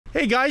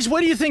Hey guys,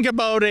 what do you think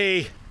about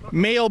a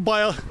male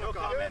bio... No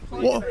comment,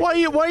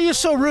 why are you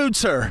so rude,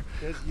 sir?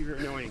 Because you're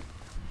annoying.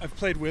 I've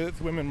played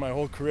with women my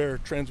whole career.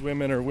 Trans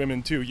women are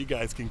women too. You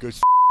guys can go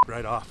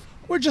right off.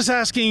 We're just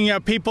asking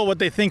people what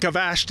they think of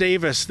Ash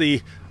Davis,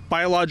 the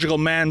biological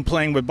man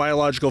playing with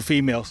biological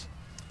females.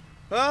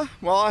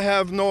 Well, I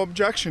have no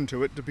objection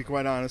to it, to be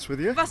quite honest with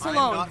you. I am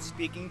not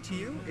speaking to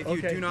you. If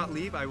you do not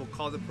leave, I will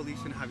call the police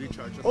and have you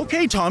charged.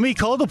 Okay, Tommy,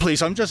 call the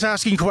police. I'm just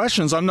asking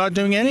questions. I'm not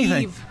doing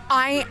anything.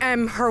 I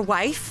am her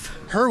wife.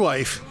 Her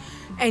wife.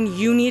 And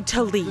you need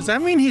to leave. Does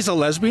that mean he's a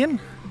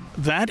lesbian?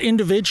 That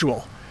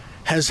individual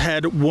has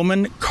had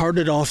women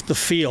carted off the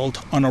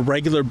field on a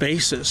regular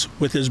basis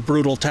with his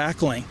brutal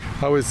tackling.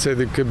 I would say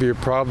there could be a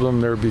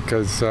problem there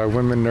because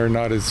women are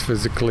not as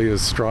physically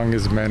as strong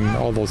as men,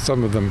 although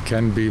some of them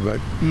can be,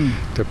 but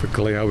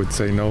typically I would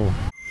say no.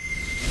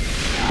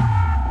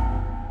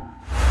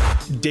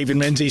 David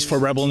Menzies for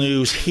Rebel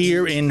News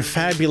here in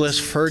fabulous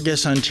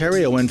Fergus,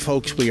 Ontario. And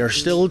folks, we are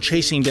still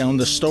chasing down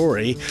the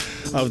story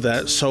of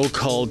that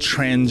so-called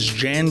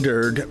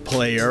transgendered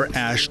player,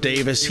 Ash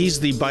Davis. He's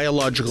the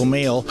biological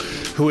male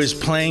who is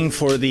playing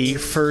for the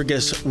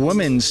Fergus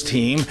women's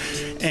team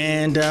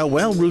and,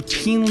 well,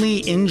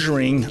 routinely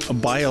injuring a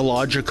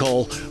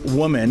biological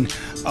woman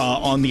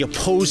on the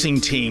opposing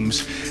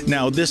teams.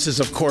 Now, this is,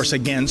 of course,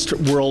 against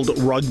World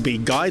Rugby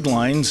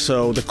guidelines,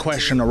 so the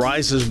question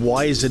arises,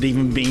 why is it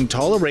even being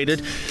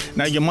tolerated?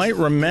 Now, you might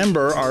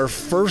remember our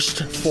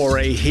first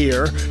foray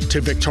here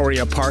to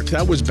Victoria Park.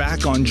 That was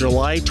back on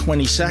July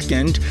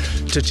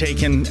 22nd to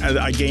take in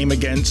a game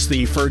against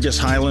the Fergus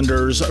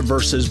Highlanders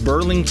versus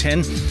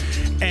Burlington.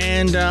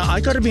 And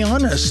I got to be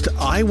honest,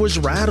 I was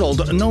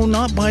rattled. No,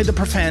 not by the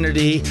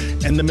profanity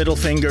and the middle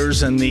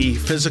fingers and the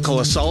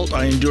physical assault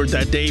I endured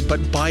that day, but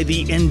by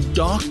the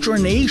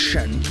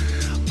indoctrination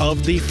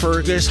of the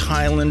Fergus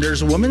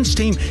Highlanders women's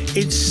team.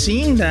 It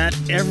seemed that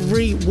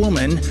every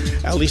woman,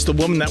 at least the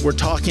woman that we're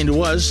talking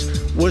to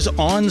us, was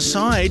on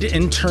side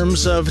in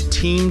terms of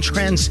team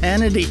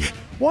transanity.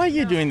 Why are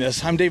you doing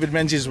this? I'm David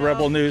Menzies,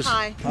 Rebel News.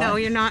 Hi. No,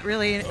 you're not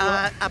really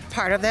a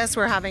part of this.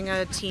 We're having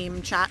a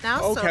team chat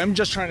now. Okay, so. I'm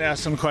just trying to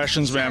ask some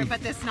questions, ma'am.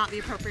 But this is not the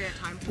appropriate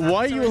time for that.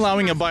 Why are you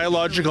allowing a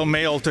biological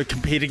male to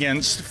compete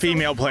against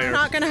female players? I'm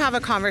not going to have a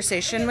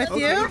conversation with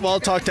you. Well, I'll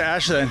talk to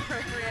Ash then.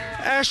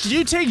 Ash, do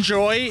you take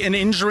joy in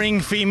injuring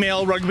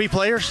female rugby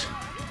players?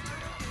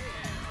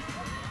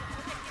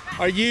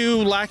 Are you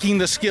lacking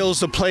the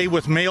skills to play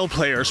with male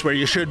players where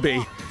you should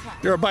be?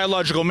 You're a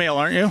biological male,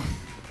 aren't you?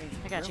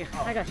 I got you.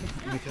 Okay.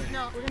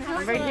 No, we're gonna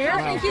have right here.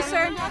 Thank you,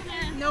 sir.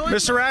 No,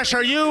 Mr. Ash,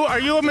 are you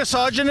a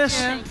misogynist?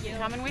 Thank you.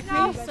 Coming with me?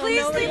 No,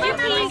 please leave your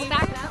police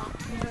back.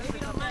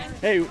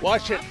 Hey,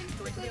 watch it.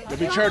 You'll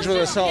be charged with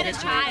assault.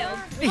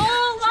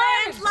 All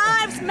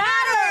lives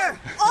matter.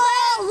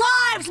 All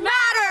lives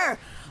matter.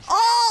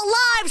 All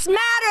lives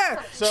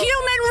matter. So,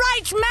 human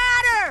rights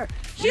matter.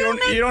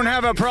 You don't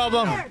have a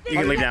problem. You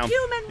can leave now.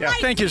 Yeah,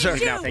 thank you, sir.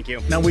 Now, thank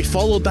you. Now, we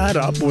followed that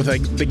up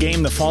with the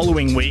game the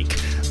following week,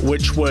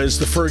 which was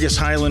the Fergus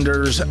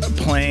Highlanders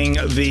playing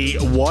the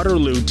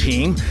Waterloo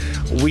team.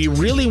 We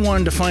really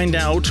wanted to find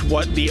out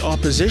what the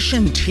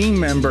opposition team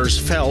members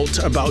felt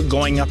about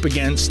going up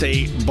against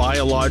a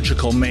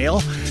biological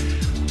male.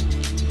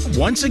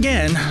 Once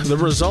again, the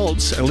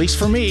results, at least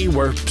for me,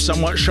 were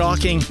somewhat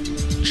shocking.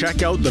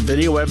 Check out the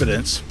video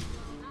evidence.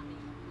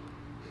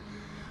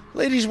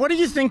 Ladies, what do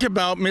you think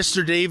about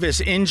Mr. Davis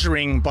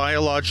injuring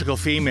biological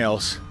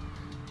females?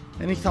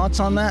 Any thoughts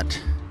on that?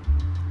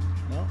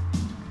 No?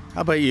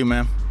 How about you,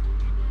 ma'am?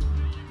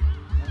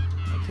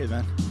 Okay,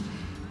 then.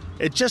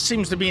 It just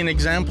seems to be an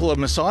example of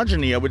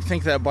misogyny. I would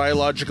think that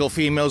biological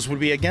females would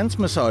be against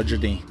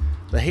misogyny,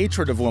 the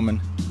hatred of women.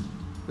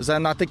 Is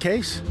that not the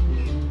case?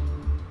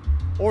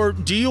 Or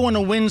do you want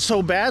to win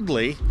so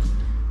badly,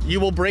 you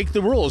will break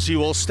the rules? You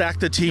will stack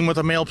the team with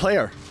a male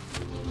player?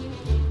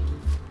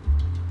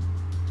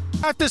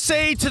 I have to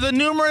say to the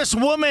numerous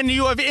women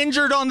you have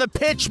injured on the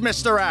pitch,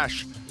 Mr.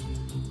 Ash.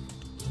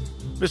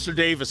 Mr.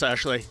 Davis,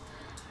 Ashley.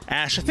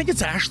 Ash, I think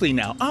it's Ashley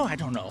now. Oh, I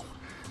don't know.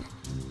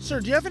 Sir,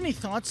 do you have any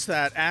thoughts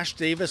that Ash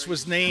Davis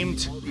was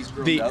named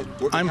We're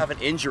going to have an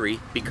injury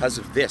because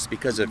of this,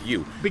 because of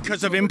you.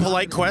 Because of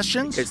impolite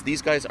questions? Because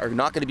these guys are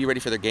not going to be ready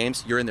for their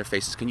games. You're in their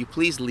faces. Can you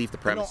please leave the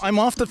premises? No, I'm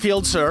off the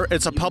field, sir.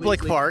 It's a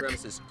public park.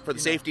 For the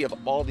safety of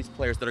all these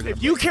players that are going to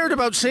play. If you cared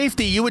about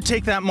safety, you would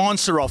take that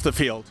monster off the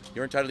field.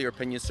 You're entitled to your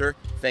opinion, sir.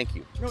 Thank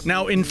you.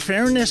 Now, in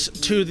fairness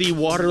to the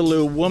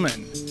Waterloo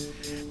woman,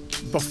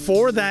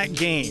 before that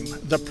game,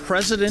 the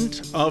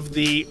president of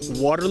the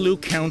Waterloo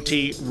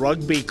County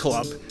Rugby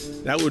Club,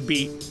 that would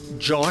be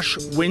Josh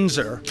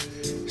Windsor,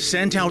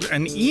 sent out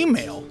an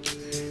email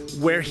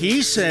where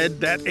he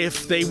said that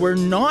if they were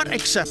not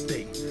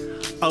accepting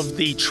of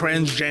the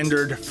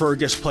transgendered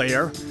Fergus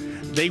player,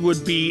 they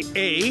would be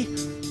A,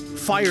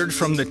 fired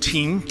from the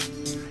team,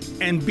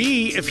 and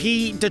B, if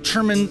he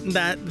determined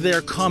that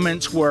their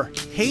comments were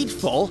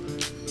hateful,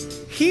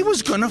 he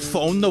was going to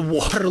phone the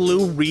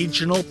Waterloo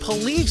Regional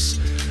Police.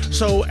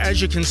 So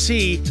as you can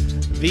see,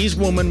 these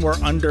women were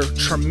under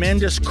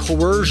tremendous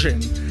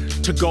coercion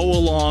to go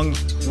along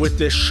with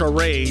this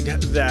charade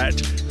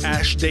that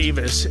Ash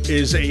Davis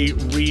is a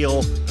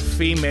real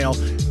female.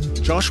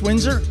 Josh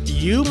Windsor,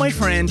 you, my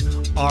friend,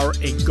 are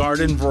a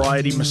garden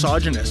variety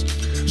misogynist.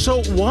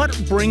 So what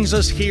brings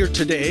us here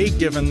today,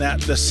 given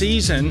that the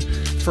season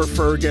for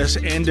Fergus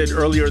ended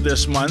earlier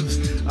this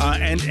month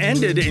and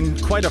ended in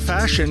quite a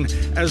fashion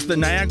as the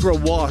Niagara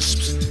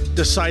Wasps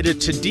decided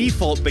to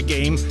default the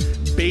game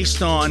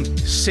based on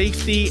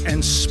safety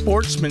and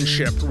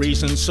sportsmanship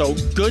reasons. So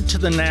good to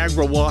the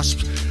Niagara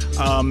Wasps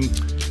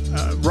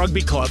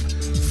rugby club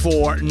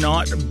for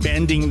not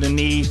bending the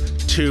knee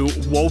to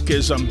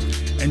wokeism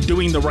and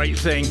doing the right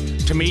thing.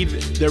 To me,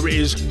 there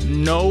is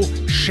no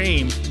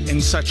shame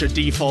in such a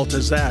default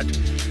as that.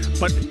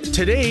 But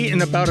today,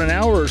 in about an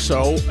hour or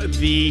so,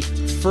 the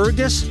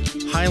Fergus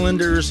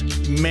Highlanders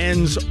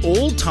men's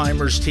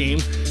old-timers team,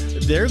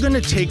 they're going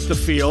to take the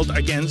field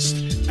against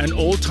an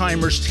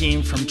old-timers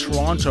team from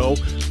Toronto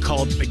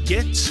called the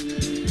Gits.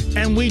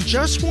 And we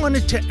just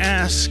wanted to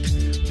ask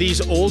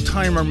these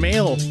old-timer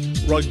male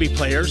rugby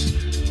players,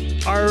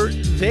 are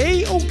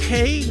they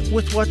okay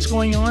with what's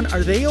going on?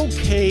 Are they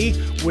okay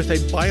with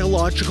a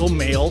biological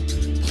male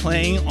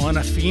playing on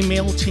a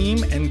female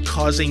team and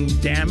causing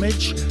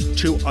damage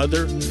to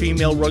other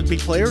female rugby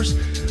players?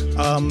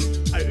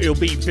 It'll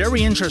be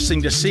very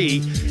interesting to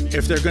see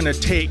if they're going to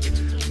take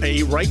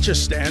a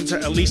righteous stance,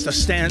 at least a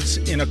stance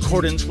in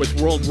accordance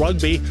with World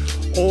Rugby,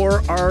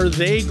 or are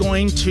they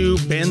going to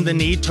bend the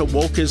knee to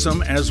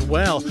wokeism as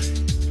well?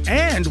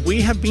 And we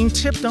have been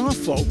tipped off,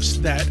 folks,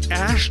 that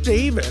Ash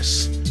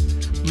Davis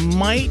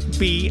might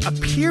be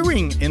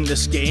appearing in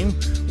this game.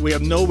 We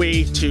have no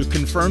way to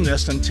confirm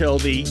this until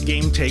the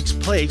game takes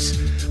place.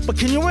 But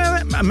can you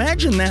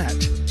imagine that?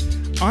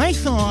 I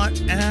thought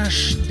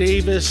Ash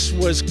Davis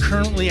was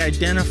currently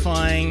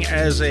identifying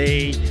as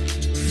a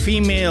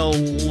female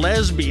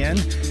lesbian,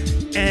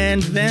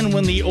 and then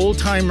when the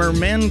old-timer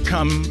men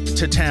come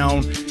to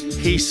town,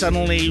 he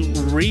suddenly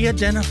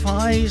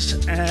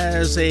re-identifies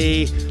as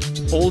a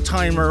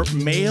old-timer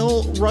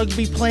male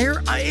rugby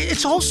player.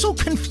 It's also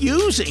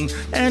confusing,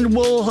 and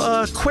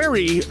we'll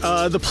query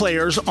the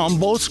players on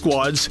both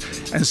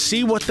squads and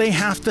see what they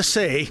have to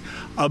say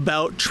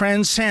about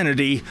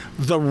Transanity,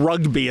 the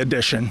rugby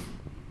edition.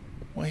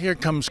 Well, here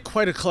comes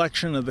quite a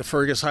collection of the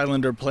Fergus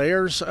Highlander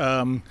players.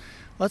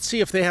 Let's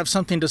see if they have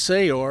something to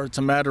say, or it's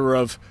a matter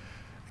of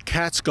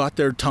cats got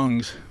their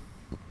tongues.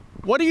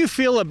 What do you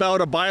feel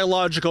about a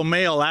biological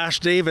male, Ash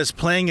Davis,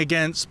 playing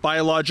against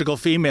biological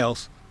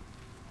females?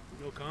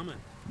 No comment.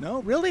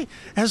 No, really?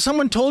 Has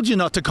someone told you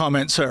not to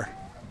comment, sir?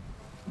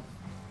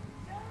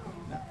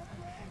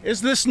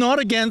 Is this not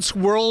against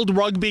World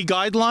Rugby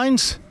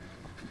guidelines?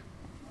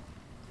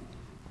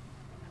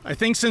 I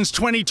think since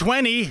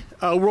 2020,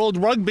 World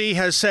Rugby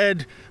has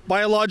said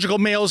biological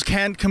males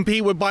can't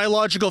compete with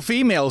biological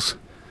females.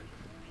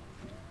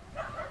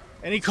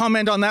 Any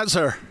comment on that,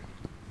 sir?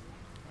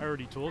 I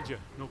already told you,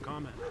 no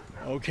comment.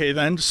 Okay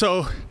then,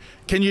 so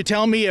can you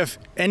tell me if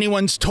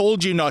anyone's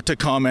told you not to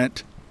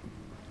comment?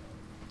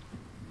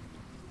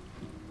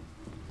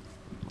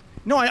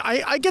 No,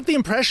 I get the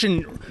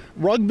impression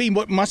rugby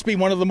must be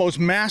one of the most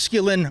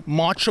masculine,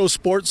 macho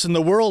sports in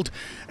the world,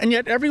 and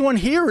yet everyone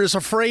here is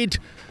afraid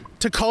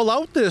to call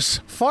out this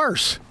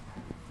farce.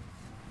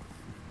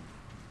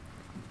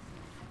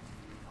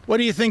 What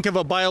do you think of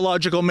a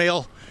biological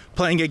male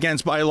playing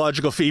against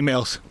biological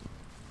females?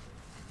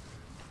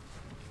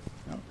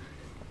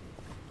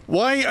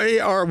 Why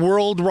are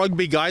World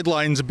Rugby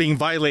guidelines being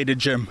violated,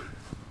 Jim?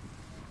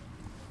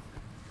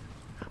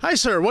 Hi,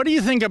 sir. What do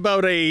you think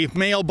about a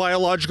male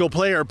biological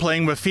player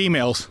playing with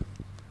females?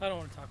 I don't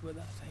want to talk about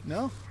that. Thanks.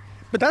 No?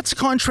 But that's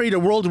contrary to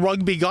World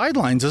Rugby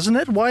guidelines, isn't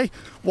it? Why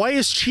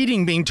is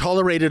cheating being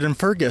tolerated in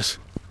Fergus?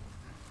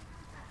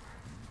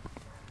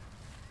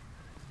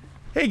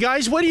 Hey,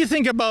 guys, what do you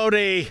think about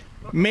a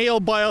male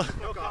bio...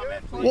 No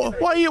comment,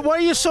 why are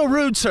you so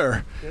rude,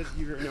 sir? Because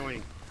you're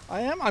annoying.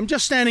 I am. I'm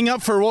just standing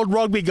up for World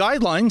Rugby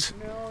guidelines.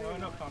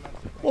 No comment.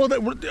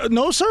 Well,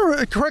 no,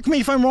 sir. Correct me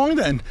if I'm wrong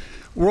then.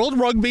 World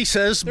Rugby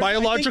says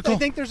biological... I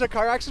think there's a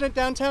car accident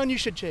downtown you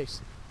should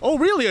chase. Oh,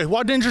 really?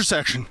 What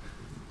intersection?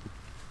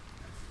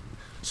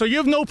 So you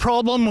have no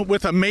problem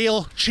with a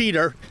male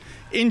cheater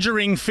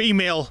injuring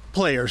female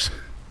players?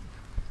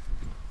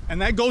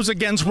 And that goes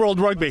against World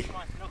Rugby?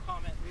 No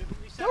comment.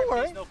 Don't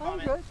worry, I'm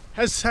good.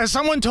 Has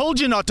someone told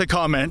you not to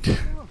comment?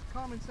 No,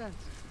 common sense.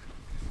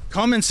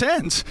 Common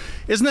sense?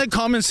 Isn't that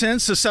common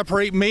sense to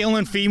separate male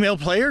and female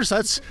players?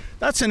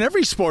 That's in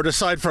every sport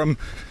aside from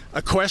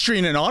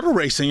equestrian and auto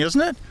racing,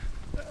 isn't it?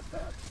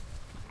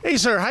 Hey,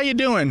 sir, how you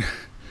doing?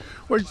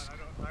 I saw you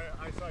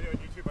on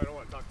YouTube. I don't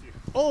want to talk to you.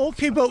 Oh,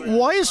 okay, but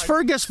why is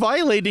Fergus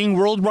violating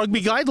World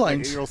Rugby guidelines?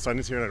 My 8-year-old son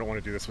is here, and I don't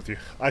want to do this with you.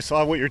 I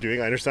saw what you're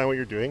doing. I understand what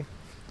you're doing,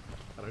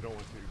 and I don't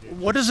want to do it.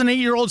 What does an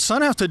 8-year-old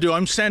son have to do?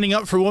 I'm standing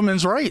up for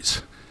women's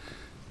rights.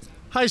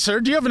 Hi, sir.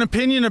 Do you have an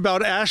opinion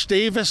about Ash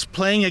Davis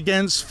playing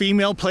against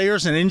female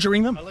players and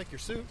injuring them? I like your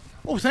suit.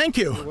 Oh, thank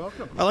you. You're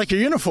welcome. I like your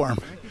uniform.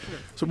 Thank you, sir.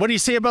 So what do you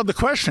say about the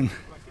question?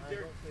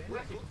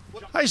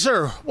 Hi,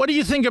 sir. What do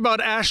you think about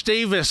Ash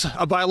Davis,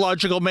 a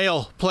biological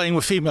male, playing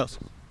with females?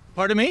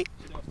 Pardon me?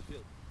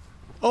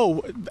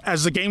 Oh,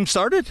 as the game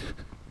started?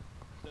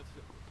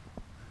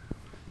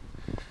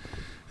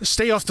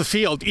 Stay off the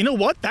field. You know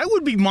what? That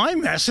would be my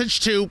message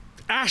to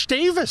Ash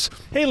Davis.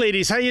 Hey,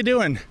 ladies, how you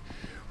doing?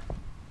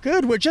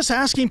 Good. We're just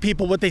asking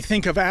people what they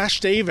think of Ash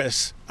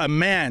Davis, a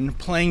man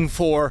playing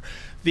for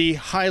the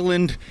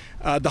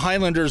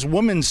Highlanders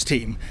women's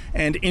team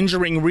and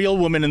injuring real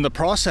women in the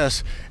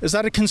process. Is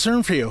that a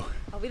concern for you?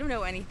 Oh, we don't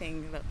know anything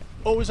about that.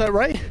 Oh, is that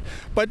right?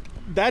 But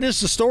that is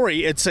the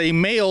story. It's a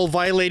male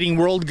violating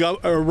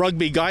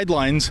rugby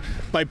guidelines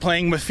by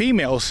playing with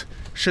females.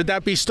 Should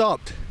that be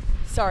stopped?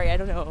 Sorry, I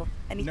don't know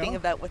anything No?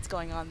 about what's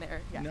going on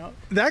there. Yeah. No.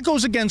 That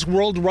goes against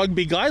World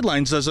Rugby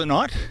guidelines, does it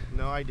not?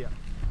 No idea.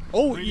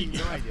 Oh, No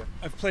idea.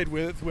 I've played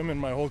with women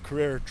my whole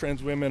career.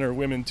 Trans women or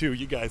women too.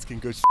 You guys can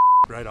go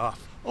right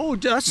off. oh,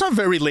 that's not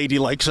very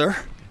ladylike, sir.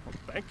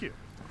 Thank you.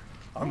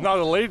 I'm not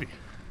a lady.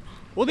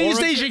 Well, Or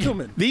a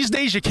gentleman. these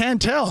days you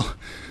can't tell.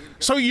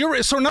 So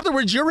in other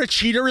words, you're a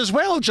cheater as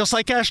well, just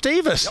like Ash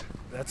Davis. Yep,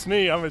 that's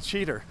me. I'm a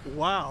cheater.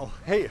 Wow.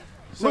 Hey,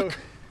 So- look,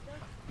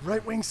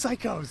 right-wing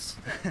psychos.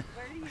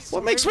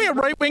 What makes me a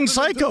right-wing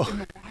psycho?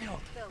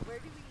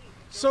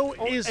 So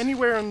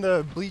Anywhere in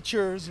the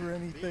bleachers or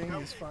anything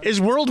is fine. is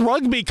World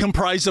Rugby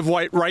comprised of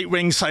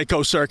right-wing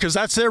psychos, sir? Because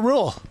that's their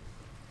rule.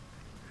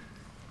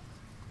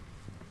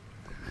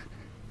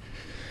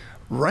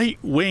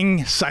 Right-wing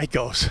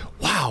psychos.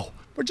 Wow.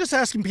 We're just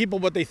asking people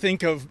what they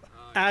think of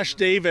Ash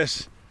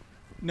Davis.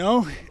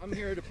 No? I'm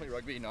here to play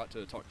rugby, not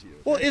to talk to you.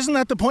 Well, isn't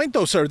that the point,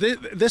 though, sir?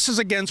 This is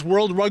against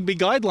World Rugby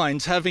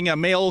guidelines, having a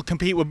male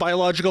compete with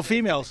biological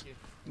females.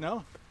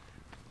 No?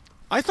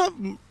 I thought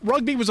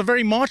rugby was a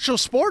very macho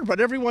sport,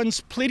 but everyone's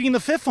pleading the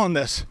fifth on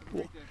this.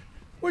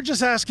 We're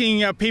just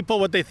asking people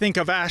what they think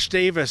of Ash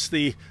Davis,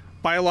 the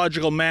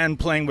biological man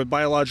playing with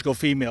biological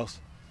females.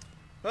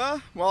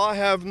 Well, I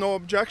have no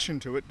objection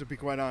to it, to be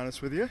quite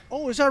honest with you.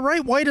 Oh, is that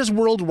right? Why does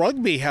World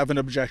Rugby have an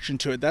objection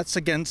to it? That's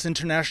against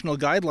international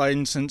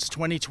guidelines since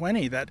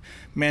 2020 that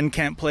men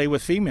can't play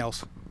with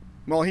females.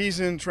 Well, he's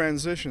in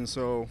transition,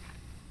 so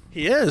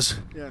He is.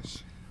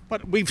 yes.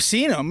 But we've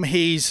seen him.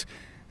 He's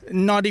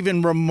not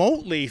even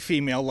remotely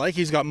female-like.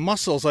 He's got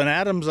muscles, an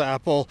Adam's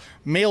apple.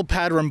 Male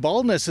pattern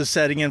baldness is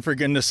setting in, for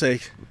goodness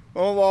sake.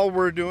 Well, all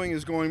we're doing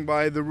is going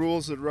by the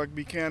rules that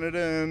Rugby Canada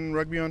and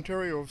Rugby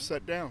Ontario have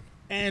set down.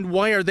 And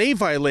why are they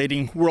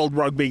violating World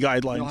Rugby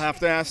guidelines? You'll have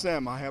to ask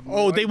them. I have no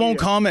Oh, they won't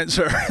idea. comment,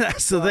 sir.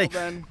 That's the Well, thing.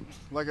 then,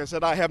 like I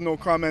said, I have no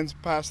comments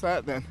past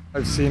that then.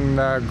 I've seen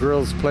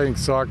girls playing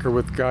soccer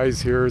with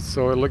guys here,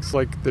 so it looks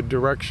like the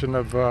direction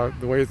of the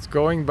way it's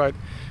going, but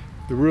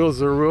the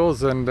rules are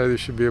rules and they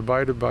should be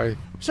abided by.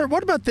 Sir,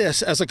 what about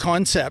this as a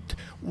concept?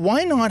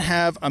 Why not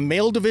have a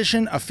male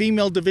division, a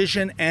female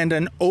division, and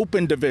an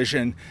open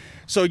division?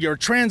 So you're a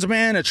trans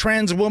man, a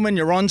trans woman,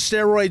 you're on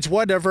steroids,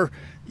 whatever,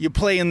 you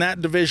play in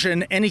that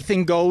division,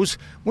 anything goes.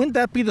 Wouldn't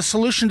that be the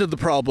solution to the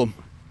problem?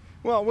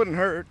 Well, it wouldn't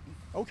hurt.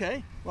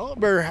 Okay, well,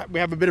 we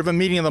have a bit of a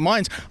meeting of the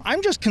minds.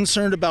 I'm just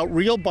concerned about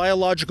real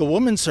biological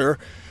women, sir,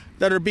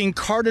 that are being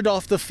carted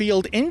off the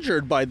field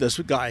injured by this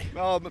guy.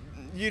 Well, but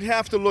you'd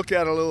have to look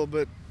at it a little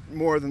bit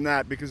more than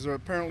that, because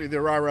apparently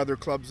there are other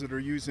clubs that are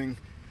using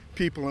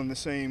people in the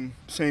same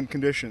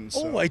conditions.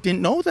 So. Oh, I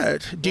didn't know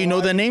that. Do you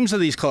know the names of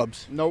these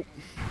clubs? Nope.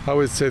 I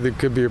would say there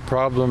could be a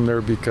problem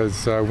there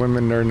because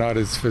women are not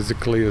as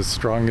physically as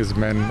strong as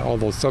men,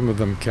 although some of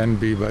them can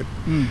be, but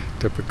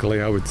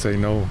typically I would say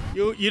no.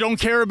 You don't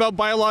care about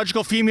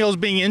biological females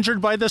being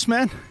injured by this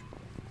man?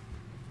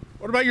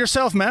 What about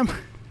yourself, ma'am?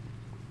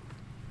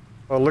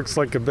 Well, it looks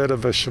like a bit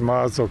of a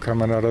schmozzle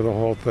coming out of the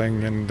whole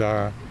thing,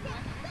 and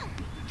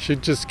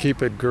should just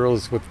keep it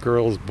girls with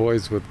girls,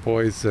 boys with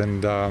boys,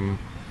 and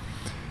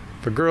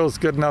if a girl's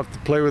good enough to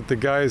play with the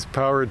guys,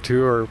 power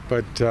to her,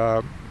 but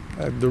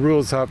the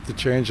rules have to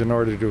change in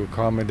order to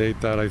accommodate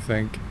that, I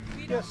think.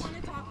 We don't want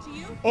to talk to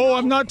you. Oh,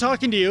 I'm not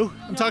talking to you.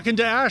 I'm talking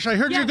to Ash. I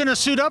heard you're going to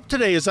suit up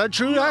today. Is that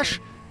true, Ash?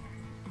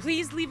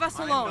 Please leave us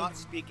I'm alone. not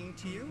speaking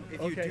to you.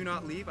 If you do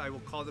not leave, I will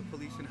call the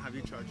police and have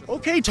you charged.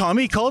 Okay,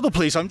 Tommy, call the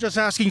police. I'm just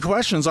asking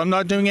questions. I'm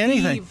not doing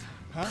anything.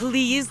 Leave.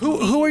 Please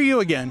Who are you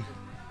again?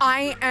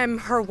 I am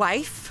her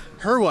wife,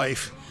 Her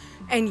wife.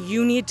 and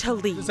you need to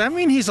leave. Does that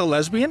mean he's a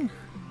lesbian?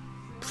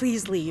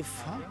 Please leave.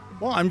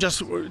 Well, I'm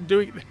just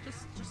doing...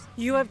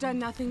 You have done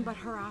nothing but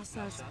harass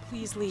us.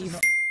 Please leave.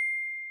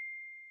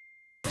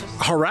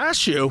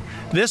 Harass you?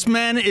 This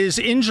man is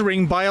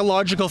injuring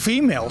biological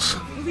females.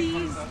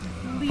 Please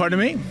leave. Pardon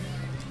me?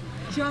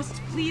 Just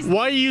please.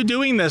 Why are you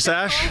doing this,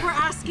 Ash? All we're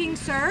asking,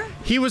 sir.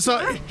 He was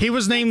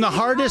named the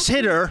hardest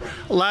hitter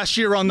last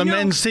year on the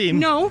men's team.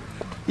 No.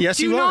 Yes,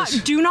 he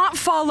was. Do not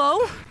follow.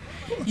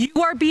 You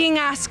are being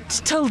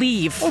asked to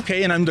leave.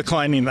 Okay, and I'm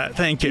declining that.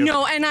 Thank you.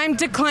 No, and I'm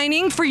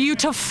declining for you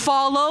to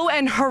follow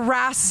and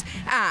harass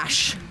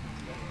Ash.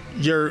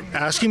 You're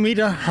asking me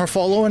to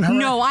follow and harass?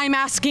 No, I'm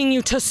asking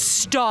you to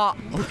stop.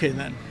 Okay,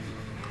 then.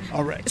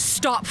 All right.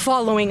 Stop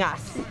following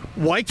us.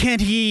 Why can't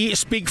he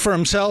speak for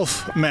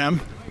himself, ma'am?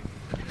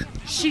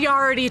 She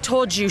already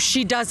told you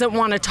she doesn't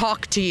want to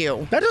talk to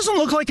you. That doesn't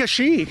look like a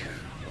she.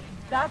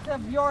 That's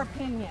of your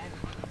opinion.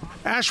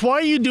 Ash, why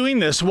are you doing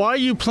this? Why are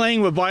you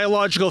playing with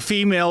biological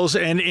females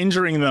and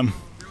injuring them?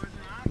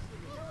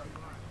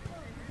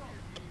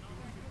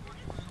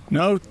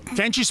 No?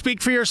 Can't you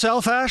speak for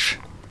yourself, Ash?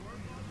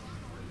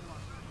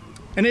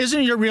 And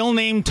isn't your real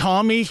name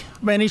Tommy,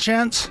 by any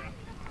chance?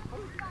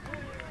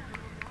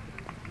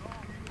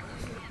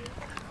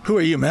 Who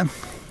are you, ma'am?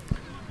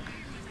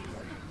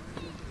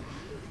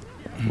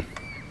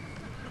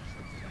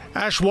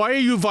 Ash, why are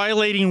you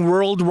violating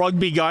World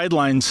Rugby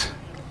guidelines?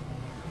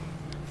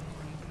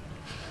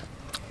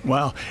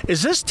 Wow.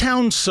 Is this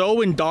town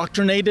so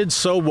indoctrinated,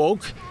 so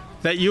woke,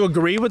 that you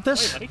agree with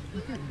this? Hey,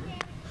 buddy.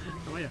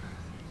 How are you?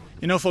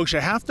 You know, folks, I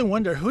have to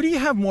wonder, who do you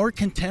have more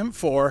contempt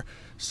for?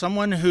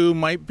 Someone who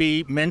might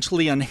be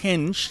mentally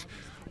unhinged,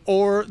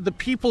 or the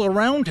people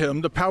around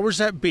him, the powers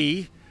that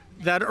be,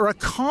 that are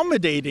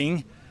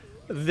accommodating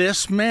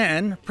this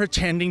man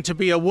pretending to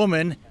be a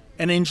woman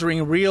and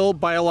injuring real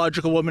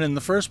biological women in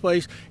the first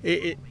place?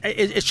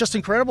 It's just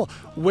incredible.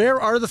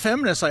 Where are the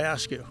feminists, I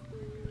ask you?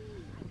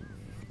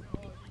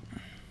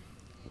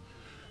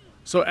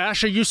 So,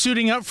 Ash, are you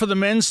suiting up for the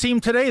men's team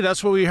today?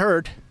 That's what we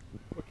heard.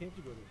 What camp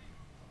did you go to?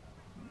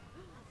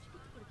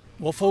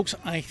 Well, folks,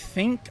 I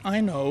think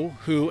I know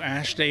who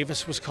Ash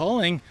Davis was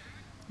calling,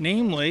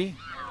 namely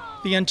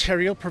the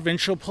Ontario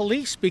Provincial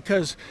Police,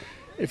 because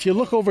if you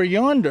look over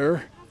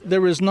yonder,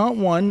 there is not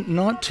one,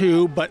 not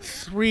two, but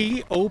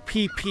 3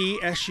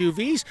 OPP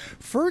SUVs.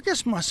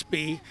 Fergus must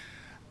be,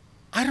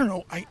 I don't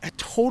know, a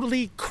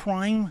totally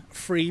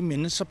crime-free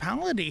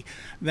municipality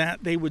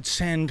that they would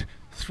send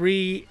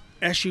 3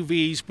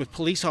 SUVs with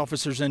police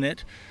officers in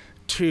it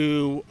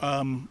to,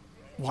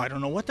 well, I don't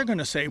know what they're going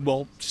to say.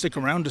 Well, stick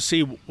around to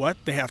see what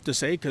they have to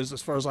say, because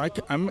as far as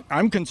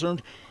I'm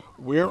concerned,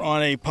 we're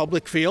on a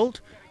public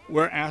field.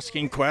 We're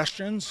asking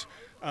questions.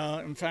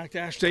 In fact,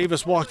 Ash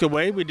Davis walked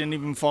away. We didn't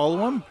even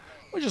follow him.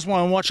 We just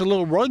want to watch a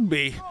little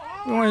rugby.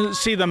 We want to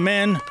see the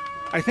men,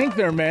 I think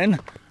they're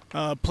men,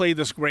 play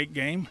this great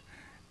game.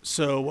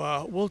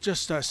 So we'll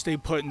just stay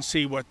put and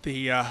see what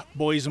the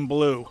boys in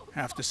blue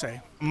have to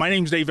say. My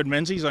name's David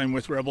Menzies. I'm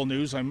with Rebel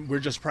News. We're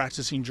just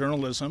practicing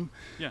journalism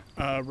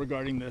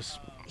regarding this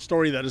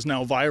story that is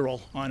now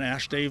viral on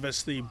Ash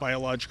Davis, the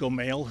biological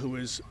male who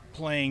is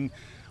playing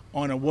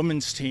on a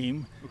women's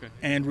team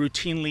and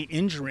routinely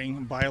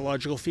injuring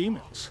biological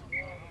females.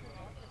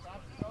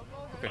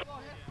 Okay.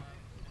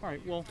 All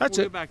right, well, That's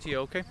we'll it. get back to you,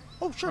 okay?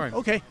 Oh, sure. Right.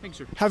 Okay. Thanks,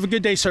 sir. Have a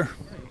good day, sir.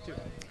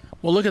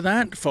 Well, look at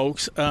that,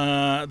 folks.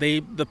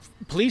 The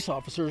police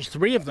officers,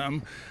 3 of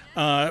them,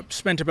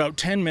 spent about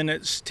 10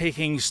 minutes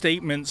taking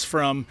statements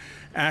from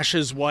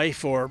Ash's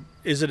wife, or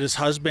is it his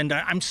husband?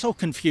 I'm so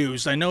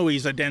confused. I know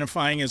he's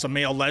identifying as a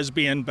male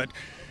lesbian, but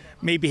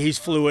maybe he's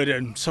fluid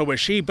and so is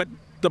she. But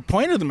the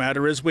point of the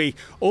matter is we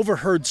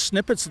overheard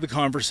snippets of the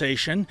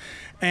conversation,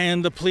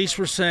 and the police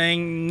were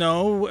saying,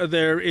 no,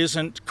 there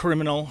isn't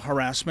criminal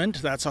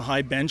harassment. That's a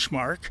high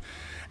benchmark.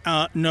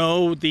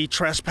 No, the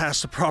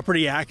Trespass to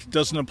Property Act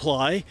doesn't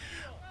apply,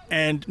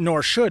 and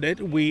nor should it.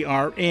 We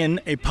are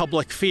in a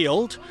public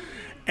field,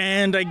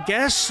 and I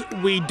guess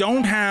we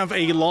don't have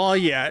a law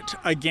yet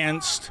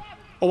against,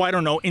 oh, I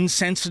don't know,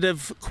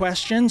 insensitive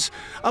questions.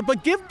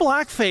 But give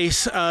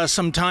blackface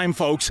some time,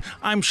 folks.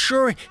 I'm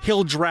sure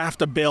he'll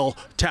draft a bill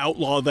to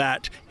outlaw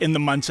that in the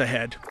months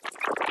ahead.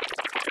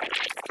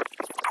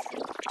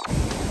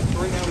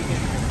 Right now we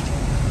can't.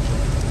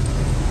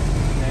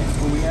 Okay,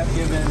 well, we have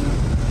given...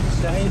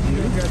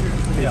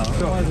 Yeah.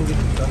 So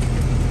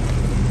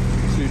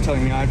you're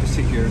telling me I have to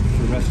sit here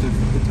for the rest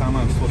of the time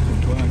I'm supposed to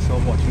enjoy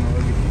myself watching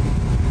already?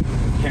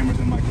 Cameras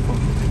and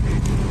microphones.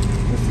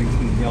 Listening to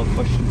me yell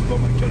questions about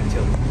my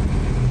genitalia.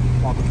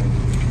 Awful thing.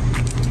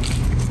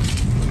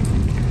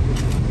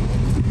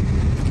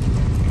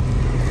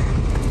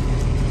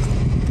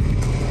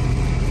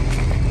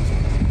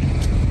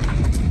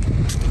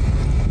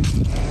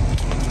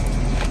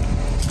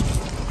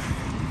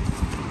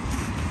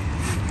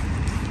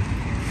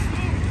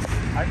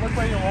 Look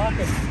where you're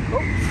walking. Oh,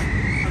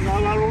 I'm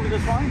not allowed over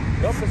this line?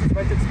 Nope, this is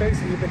rented space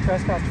and you've been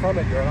trespassed from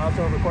it. You're allowed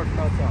to record from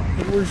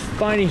outside. We're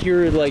finding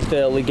here like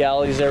the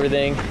legalities,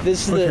 everything.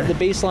 This is the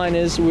baseline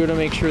is we want to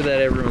make sure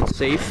that everyone's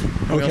safe.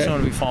 We also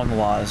want to be following the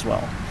law as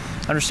well.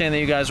 I understand that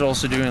you guys are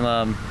also doing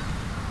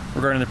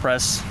regarding the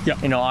press.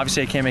 Yep. You know,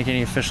 obviously I can't make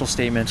any official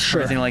statements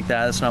or anything like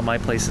that. It's not my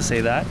place to say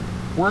that.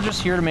 We're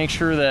just here to make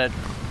sure that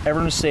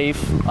everyone's safe.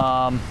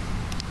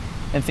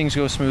 And things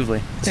go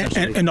smoothly.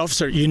 And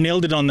officer, you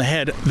nailed it on the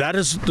head. That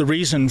is the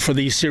reason for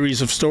these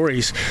series of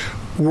stories.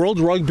 World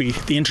Rugby,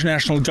 the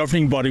international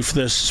governing body for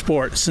this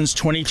sport, since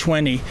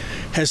 2020,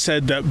 has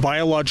said that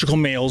biological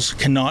males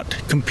cannot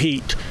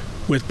compete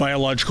with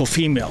biological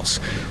females.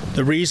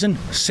 The reason?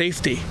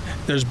 Safety.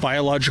 There's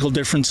biological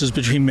differences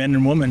between men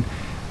and women.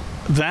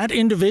 That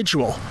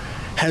individual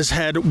has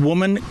had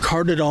women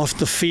carted off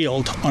the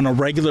field on a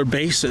regular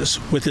basis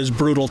with his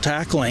brutal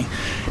tackling.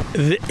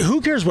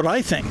 Who cares what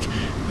I think?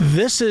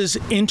 This is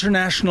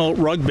international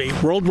rugby,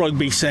 World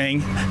Rugby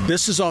saying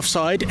this is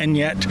offside, and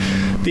yet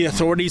the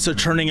authorities are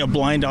turning a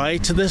blind eye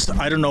to this,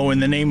 I don't know, in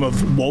the name of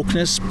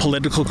wokeness,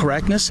 political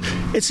correctness.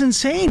 It's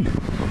insane.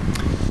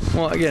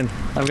 Well, again,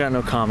 I've got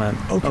no comment.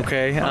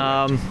 Okay.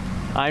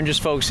 I'm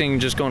just focusing,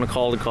 just going to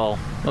call.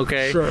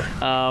 Okay. Sure.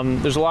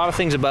 There's a lot of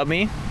things above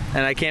me,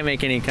 and I can't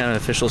make any kind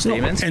of official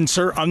statements. And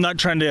sir, I'm not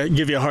trying to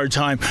give you a hard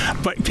time,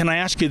 but can I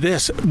ask you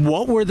this?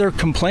 What were their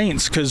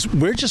complaints? Because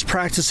we're just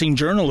practicing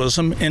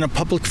journalism in a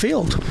public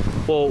field.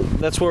 Well,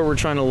 that's what we're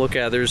trying to look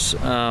at. There's,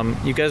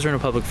 you guys are in a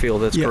public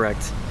field, that's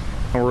correct.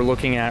 And we're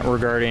looking at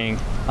regarding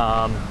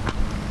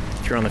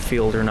if you're on the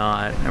field or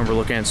not, and we're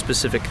looking at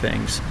specific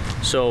things.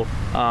 So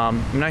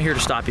I'm not here to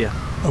stop you.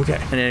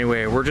 Okay. In any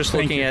way. We're just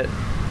looking at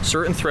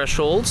certain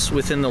thresholds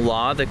within the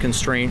law that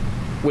constrain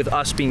with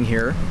us being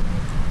here.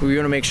 We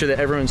want to make sure that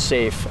everyone's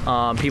safe.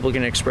 People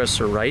can express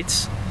their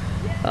rights.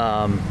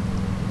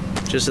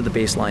 Just at the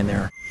baseline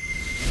there.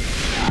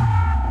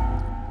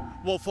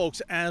 Well,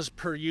 folks, as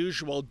per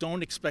usual,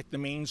 don't expect the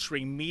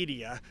mainstream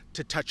media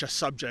to touch a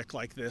subject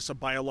like this, a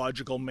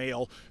biological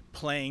male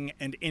playing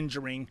and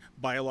injuring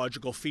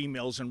biological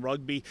females in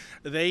rugby.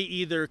 They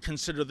either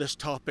consider this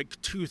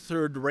topic too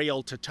third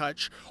rail to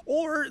touch,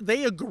 or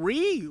they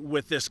agree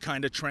with this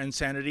kind of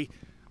transanity.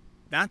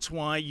 That's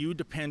why you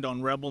depend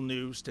on Rebel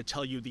News to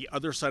tell you the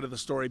other side of the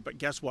story. But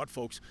guess what,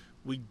 folks?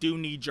 We do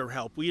need your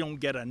help. We don't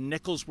get a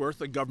nickel's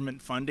worth of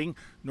government funding,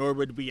 nor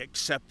would we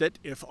accept it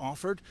if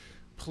offered.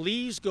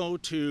 Please go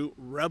to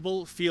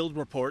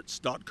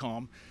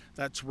rebelfieldreports.com.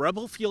 That's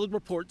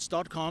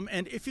rebelfieldreports.com.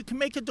 And if you can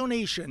make a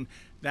donation,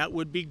 that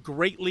would be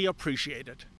greatly appreciated.